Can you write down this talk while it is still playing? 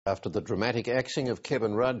After the dramatic axing of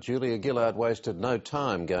Kevin Rudd, Julia Gillard wasted no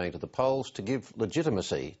time going to the polls to give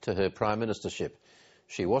legitimacy to her Prime Ministership.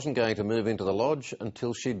 She wasn't going to move into the lodge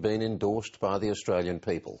until she'd been endorsed by the Australian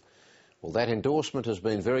people. Well, that endorsement has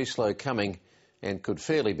been very slow coming and could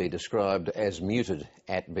fairly be described as muted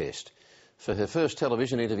at best. For her first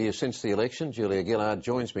television interview since the election, Julia Gillard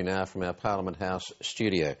joins me now from our Parliament House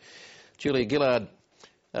studio. Julia Gillard,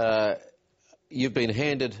 you've been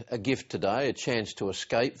handed a gift today, a chance to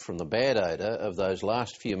escape from the bad odour of those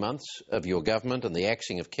last few months of your government and the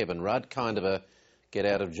axing of Kevin Rudd, kind of a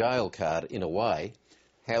get-out-of-jail card in a way.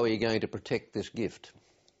 How are you going to protect this gift?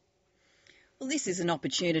 Well, this is an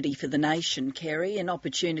opportunity for the nation, Kerry, an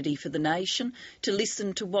opportunity for the nation to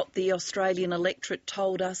listen to what the Australian electorate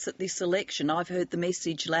told us at this election. I've heard the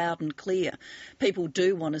message loud and clear. People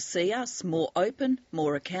do want to see us more open,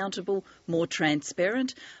 more accountable, more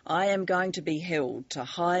transparent. I am going to be held to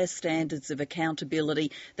higher standards of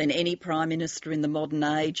accountability than any Prime Minister in the modern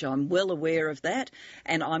age. I'm well aware of that,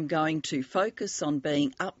 and I'm going to focus on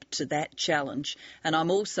being up to that challenge. And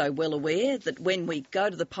I'm also well aware that when we go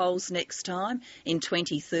to the polls next time, in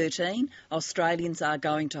 2013, Australians are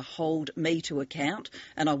going to hold me to account,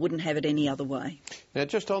 and I wouldn't have it any other way. Now,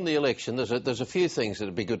 just on the election, there's a few things that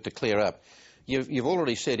would be good to clear up. You've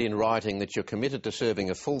already said in writing that you're committed to serving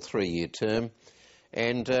a full 3-year term,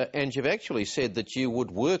 and you've actually said that you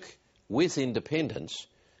would work with independents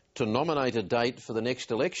to nominate a date for the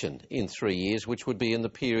next election in 3 years, which would be in the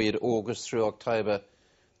period August through October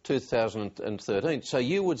 2013. So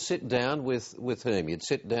you would sit down with whom? You'd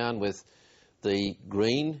sit down with the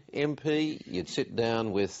Green MP, you'd sit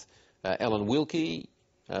down with Alan Wilkie,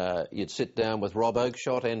 you'd sit down with Rob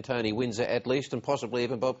Oakeshott and Tony Windsor at least, and possibly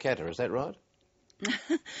even Bob Katter, is that right?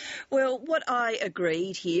 Well, what I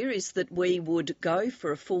agreed here is that we would go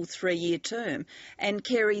for a full 3-year term and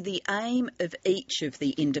carry the aim of each of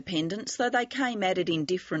the independents, though they came at it in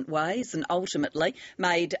different ways and ultimately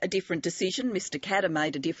made a different decision. Mr Katter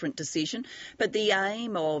made a different decision, but the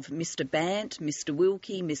aim of Mr Bant, Mr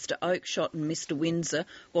Wilkie, Mr Oakeshott and Mr Windsor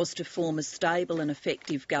was to form a stable and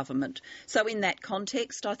effective government. So in that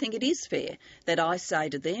context, I think it is fair that I say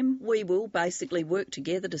to them, we will basically work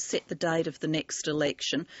together to set the date of the next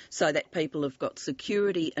election so that people have got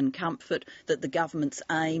security and comfort that the government's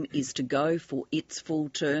aim is to go for its full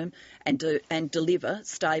term and deliver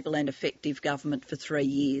stable and effective government for 3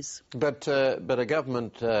 years. But a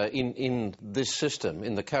government in this system,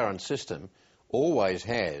 in the current system, always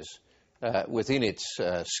has within its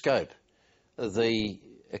scope the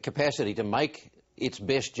capacity to make its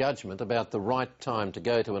best judgment about the right time to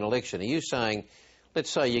go to an election. Are you saying, let's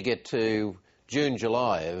say you get to June,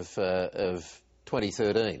 July of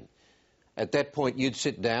 2013. At that point, you'd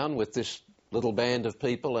sit down with this little band of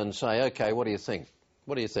people and say, OK, what do you think?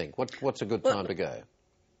 What do you think? What's a good time to go?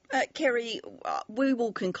 Kerry, we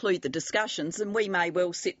will conclude the discussions and we may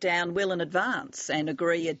well sit down well in advance and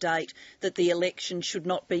agree a date that the election should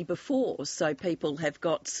not be before, so people have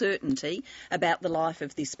got certainty about the life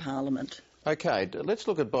of this parliament. OK, let's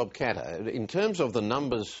look at Bob Katter. In terms of the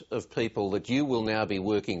numbers of people that you will now be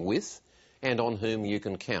working with and on whom you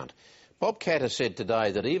can count, Bob Katter said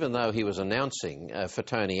today that even though he was announcing for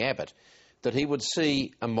Tony Abbott, that he would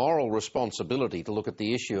see a moral responsibility to look at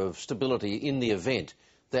the issue of stability in the event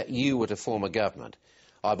that you were to form a government.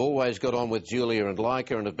 I've always got on with Julia and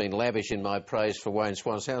Leica and have been lavish in my praise for Wayne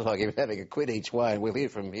Swan. Sounds like he's having a quid each way, and we'll hear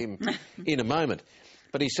from him in a moment.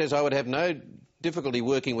 But he says, I would have no difficulty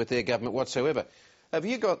working with their government whatsoever. Have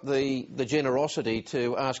you got the generosity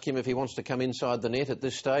to ask him if he wants to come inside the net at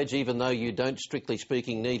this stage, even though you don't, strictly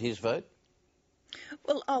speaking, need his vote?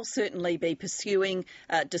 Well, I'll certainly be pursuing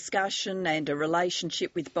discussion and a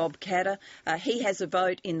relationship with Bob Katter. He has a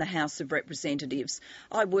vote in the House of Representatives.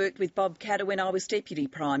 I worked with Bob Katter when I was Deputy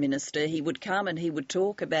Prime Minister. He would come and he would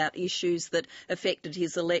talk about issues that affected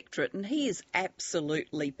his electorate, and he is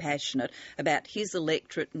absolutely passionate about his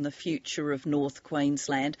electorate and the future of North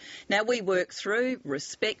Queensland. Now, we work through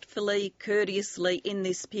respectfully, courteously in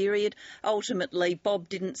this period. Ultimately, Bob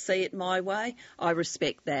didn't see it my way. I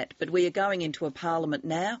respect that. But we are going into a Parliament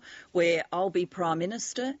now where I'll be Prime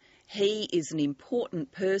Minister. He is an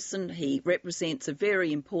important person. He represents a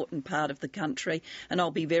very important part of the country, and I'll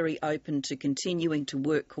be very open to continuing to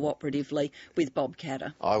work cooperatively with Bob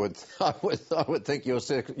Katter. I would think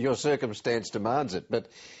your circumstance demands it. But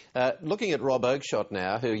looking at Rob Oakeshott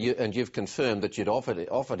now, you've confirmed that you'd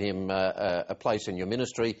offered him a place in your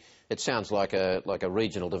ministry. It sounds like a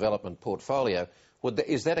regional development portfolio.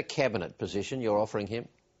 Is that a cabinet position you're offering him?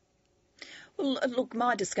 Well, look,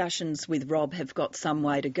 my discussions with Rob have got some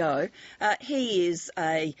way to go. He is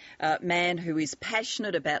a man who is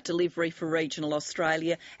passionate about delivery for regional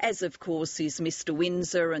Australia, as of course is Mr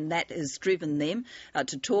Windsor, and that has driven them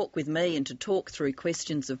to talk with me and to talk through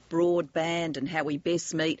questions of broadband and how we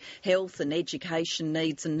best meet health and education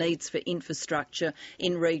needs and needs for infrastructure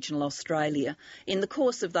in regional Australia. In the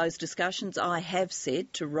course of those discussions, I have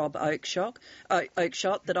said to Rob Oakeshott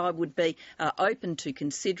that I would be open to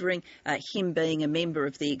considering him being a member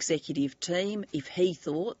of the executive team if he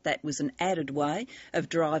thought that was an added way of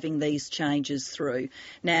driving these changes through.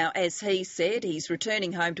 Now, as he said, he's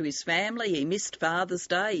returning home to his family. He missed Father's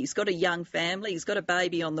Day. He's got a young family. He's got a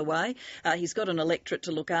baby on the way. He's got an electorate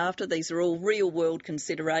to look after. These are all real-world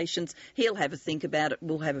considerations. He'll have a think about it.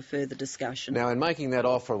 We'll have a further discussion. Now, in making that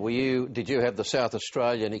offer, did you have the South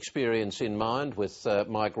Australian experience in mind with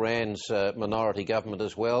Mike Rand's minority government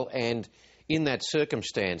as well? And in that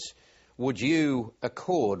circumstance, would you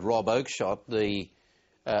accord Rob Oakeshott the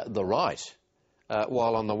right,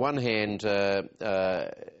 while on the one hand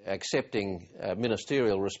accepting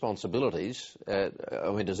ministerial responsibilities,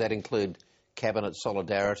 does that include cabinet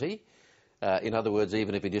solidarity? In other words,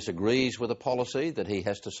 even if he disagrees with a policy, that he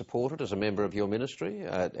has to support it as a member of your ministry?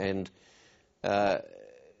 At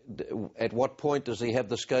what point does he have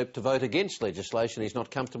the scope to vote against legislation he's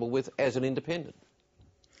not comfortable with as an independent?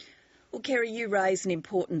 Well, Kerry, you raise an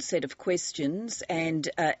important set of questions, and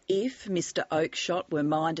if Mr Oakeshott were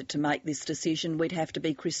minded to make this decision, we'd have to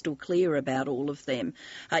be crystal clear about all of them.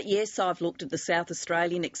 Yes, I've looked at the South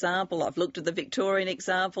Australian example, I've looked at the Victorian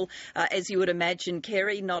example. As you would imagine,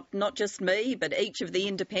 Kerry, not just me, but each of the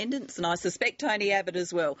independents, and I suspect Tony Abbott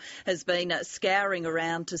as well, has been scouring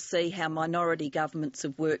around to see how minority governments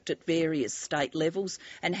have worked at various state levels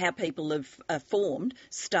and how people have formed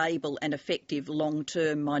stable and effective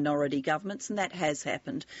long-term minority governments, and that has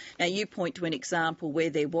happened. Now, you point to an example where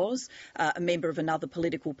there was a member of another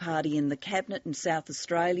political party in the cabinet in South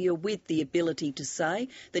Australia with the ability to say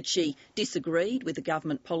that she disagreed with the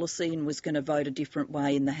government policy and was going to vote a different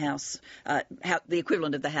way in the House, the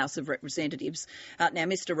equivalent of the House of Representatives. Now,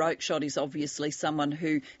 Mr Oakeshott is obviously someone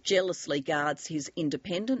who jealously guards his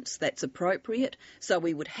independence. That's appropriate. So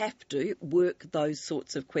we would have to work those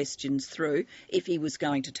sorts of questions through if he was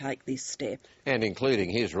going to take this step. And including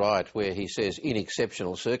his right, where he says in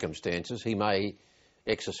exceptional circumstances he may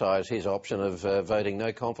exercise his option of voting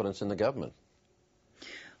no confidence in the government.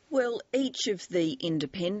 Well, each of the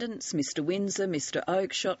independents, Mr Windsor, Mr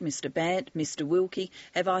Oakeshott, Mr Bant, Mr Wilkie,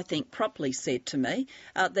 have, I think, properly said to me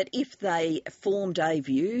that if they formed a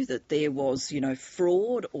view that there was,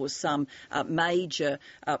 fraud or some major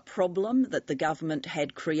problem that the government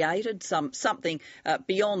had created, something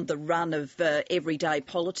beyond the run of everyday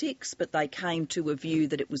politics, but they came to a view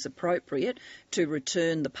that it was appropriate to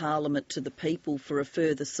return the Parliament to the people for a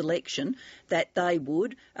further selection, that they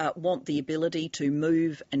would want the ability to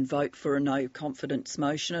move and vote for a no confidence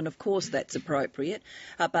motion, and of course that's appropriate,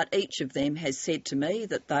 but each of them has said to me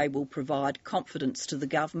that they will provide confidence to the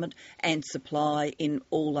government and supply in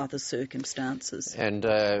all other circumstances. And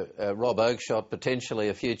Rob Oakeshott, potentially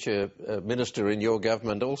a future minister in your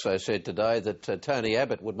government, also said today that Tony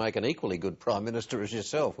Abbott would make an equally good Prime Minister as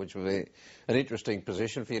yourself, which would be an interesting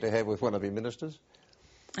position for you to have with one of your ministers.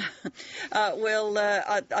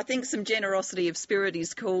 I think some generosity of spirit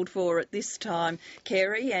is called for at this time,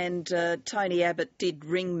 Kerry, and Tony Abbott did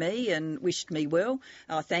ring me and wished me well.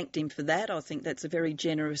 I thanked him for that. I think that's a very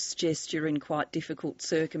generous gesture in quite difficult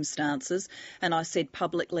circumstances, and I said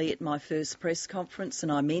publicly at my first press conference, and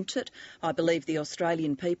I meant it, I believe the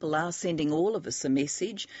Australian people are sending all of us a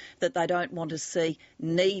message that they don't want to see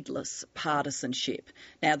needless partisanship.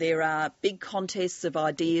 Now, there are big contests of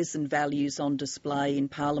ideas and values on display in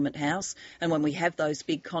Parliament House, and when we have those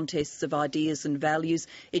big contests of ideas and values,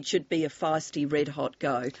 it should be a feisty, red-hot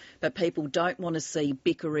go. But people don't want to see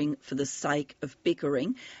bickering for the sake of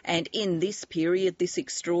bickering, and in this period, this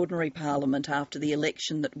extraordinary Parliament after the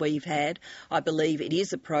election that we've had, I believe it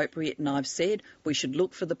is appropriate, and I've said we should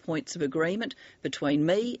look for the points of agreement between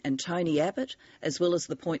me and Tony Abbott, as well as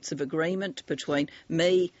the points of agreement between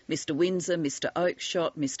me, Mr Windsor, Mr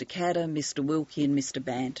Oakeshott, Mr Cadder, Mr Wilkie and Mr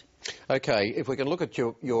Bant. OK, if we can look at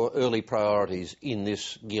your early priorities in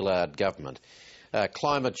this Gillard government.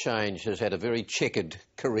 Climate change has had a very chequered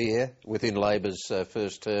career within Labor's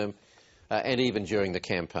first term and even during the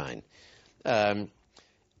campaign.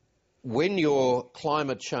 When your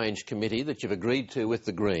climate change committee that you've agreed to with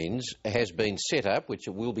the Greens has been set up, which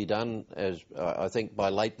it will be done, as I think, by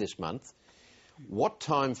late this month, what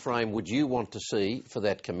time frame would you want to see for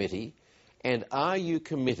that committee? And are you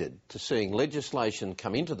committed to seeing legislation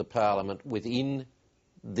come into the Parliament within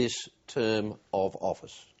this term of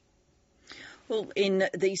office? Well, in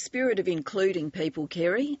the spirit of including people,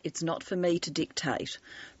 Kerry, it's not for me to dictate.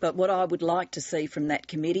 But what I would like to see from that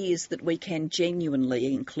committee is that we can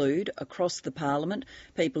genuinely include across the Parliament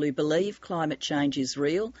people who believe climate change is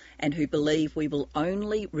real and who believe we will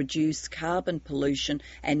only reduce carbon pollution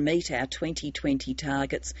and meet our 2020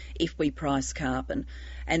 targets if we price carbon.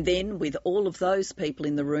 And then with all of those people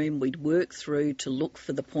in the room, we'd work through to look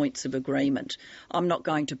for the points of agreement. I'm not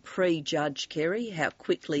going to prejudge, Kerry, how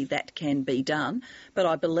quickly that can be done, but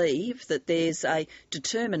I believe that there's a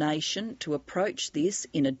determination to approach this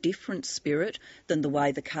in a different spirit than the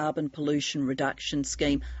way the carbon pollution reduction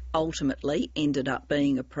scheme ultimately ended up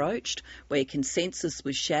being approached, where consensus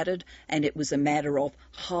was shattered and it was a matter of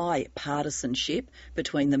high partisanship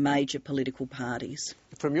between the major political parties.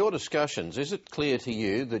 From your discussions, is it clear to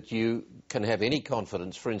you that you can have any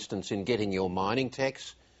confidence, for instance, in getting your mining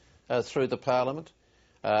tax through the Parliament?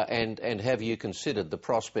 And have you considered the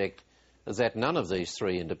prospect that none of these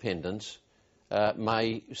three independents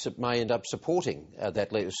may end up supporting that?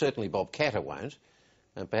 Certainly Bob Katter won't.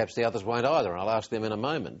 And perhaps the others won't either, and I'll ask them in a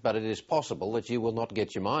moment. But it is possible that you will not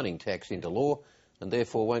get your mining tax into law and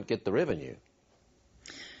therefore won't get the revenue.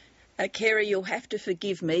 Kerry, you'll have to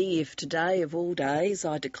forgive me if today of all days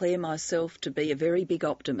I declare myself to be a very big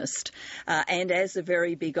optimist. And as a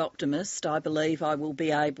very big optimist, I believe I will be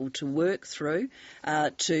able to work through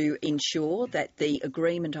to ensure that the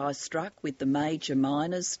agreement I struck with the major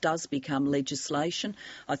miners does become legislation.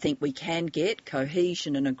 I think we can get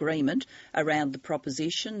cohesion and agreement around the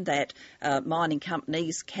proposition that mining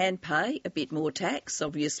companies can pay a bit more tax.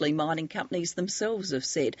 Obviously, mining companies themselves have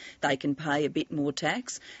said they can pay a bit more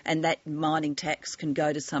tax, and that mining tax can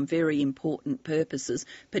go to some very important purposes,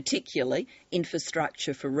 particularly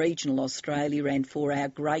infrastructure for regional Australia and for our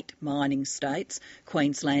great mining states,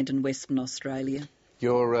 Queensland and Western Australia.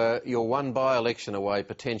 You're one by-election away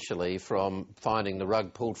potentially from finding the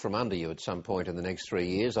rug pulled from under you at some point in the next 3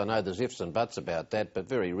 years. I know there's ifs and buts about that, but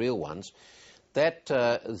very real ones. That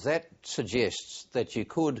suggests that you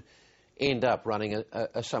could end up running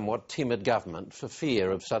a somewhat timid government for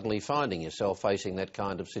fear of suddenly finding yourself facing that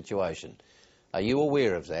kind of situation. Are you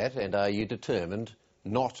aware of that, and are you determined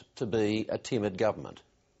not to be a timid government?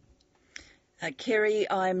 Kerry,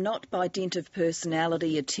 I am not by dint of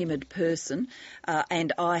personality a timid person,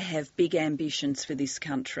 and I have big ambitions for this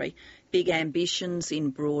country. Big ambitions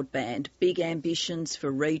in broadband, big ambitions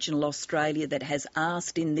for regional Australia that has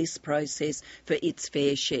asked in this process for its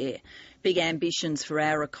fair share. Big ambitions for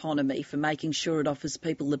our economy, for making sure it offers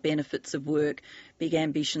people the benefits of work, big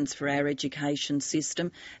ambitions for our education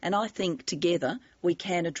system, and I think together we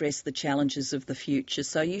can address the challenges of the future.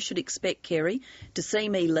 So you should expect, Kerry, to see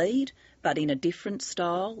me lead, but in a different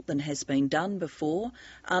style than has been done before,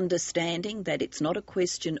 understanding that it's not a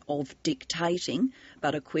question of dictating,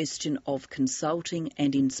 but a question of consulting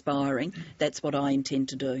and inspiring. That's what I intend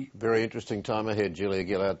to do. Very interesting time ahead, Julia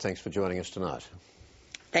Gillard. Thanks for joining us tonight.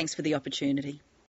 Thanks for the opportunity.